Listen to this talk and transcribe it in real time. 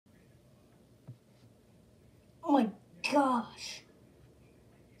gosh.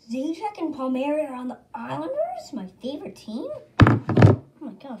 Zajac and Palmieri are on the Islanders? My favorite team? Oh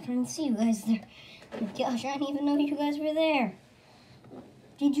my gosh, I didn't see you guys there. Oh my gosh, I didn't even know you guys were there.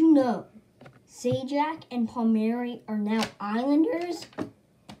 Did you know Zajac and Palmieri are now Islanders?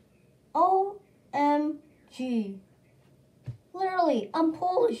 OMG. Literally, I'm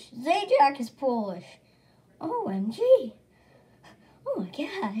Polish. Zajac is Polish. OMG. Oh my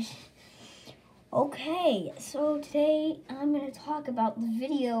gosh. Okay, so today I'm going to talk about the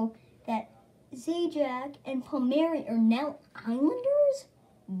video that Zajac and Palmieri are now Islanders?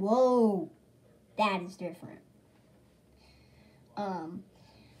 Whoa, that is different.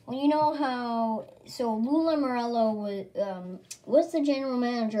 Well, you know how, so Lou Lamoriello was the general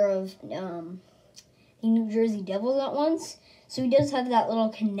manager of the New Jersey Devils at once, so he does have that little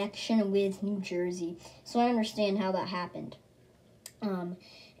connection with New Jersey, so I understand how that happened.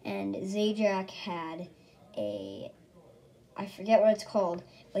 And Zajac had I forget what it's called,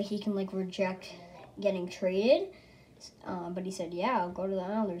 but he can like reject getting traded. But he said, yeah, I'll go to the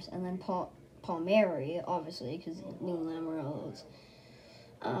Islanders. And then Palmieri, obviously, because Lou Lamoriello's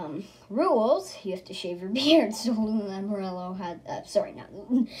rules, you have to shave your beard. So Lou Lamoriello had, not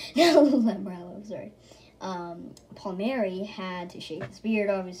Lou Lamoriello, sorry. Palmieri had to shave his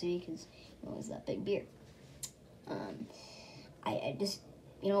beard, obviously, because he was that big beard. I just,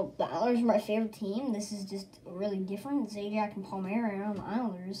 the Islanders are my favorite team. This is just really different. Zajac and Palmieri are on the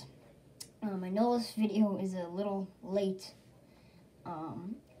Islanders. I know this video is a little late. I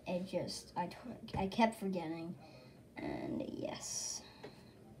kept forgetting. And yes.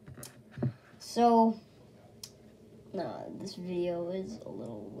 So, this video is a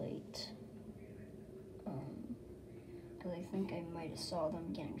little late. Because I think I might have saw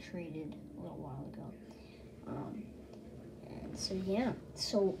them getting traded a little while ago. So yeah,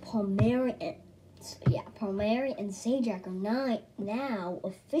 so Palmieri and Zajac are now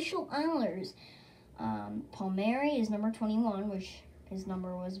official Islanders. Palmieri is number 21, which his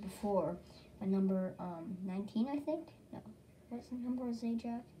number was before. Number 19, I think. No, what's the number of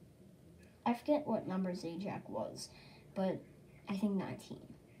Zajac? I forget what number Zajac was, but I think 19.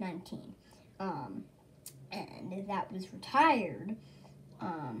 And that was retired.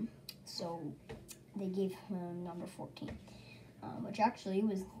 So they gave him number 14. Which actually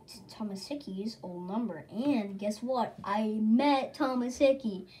was Thomas Hickey's old number. And guess what? I met Thomas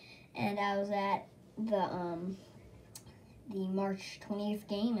Hickey, and I was at the March 20th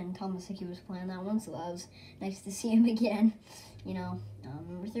game, and Thomas Hickey was playing that one, so that was nice to see him again.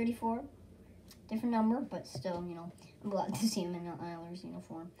 Number 34, different number, but still, I'm glad to see him in an Islanders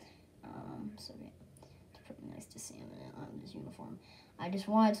uniform. So yeah, it's pretty nice to see him in an Islanders uniform. I just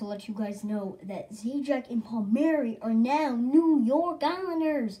wanted to let you guys know that Zajac and Palmieri are now New York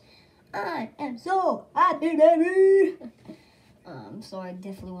Islanders. I am so happy, baby. So I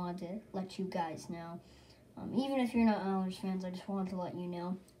definitely wanted to let you guys know. Even if you're not Islanders fans, I just wanted to let you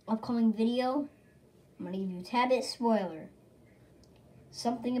know. Upcoming video, I'm going to give you a tad bit spoiler.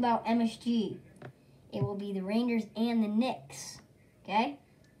 Something about MSG. It will be the Rangers and the Knicks, okay?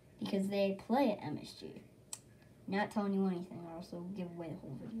 Because they play at MSG. Not telling you anything, I'll also give away the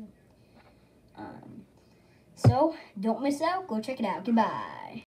whole video. So, don't miss out. Go check it out. Goodbye.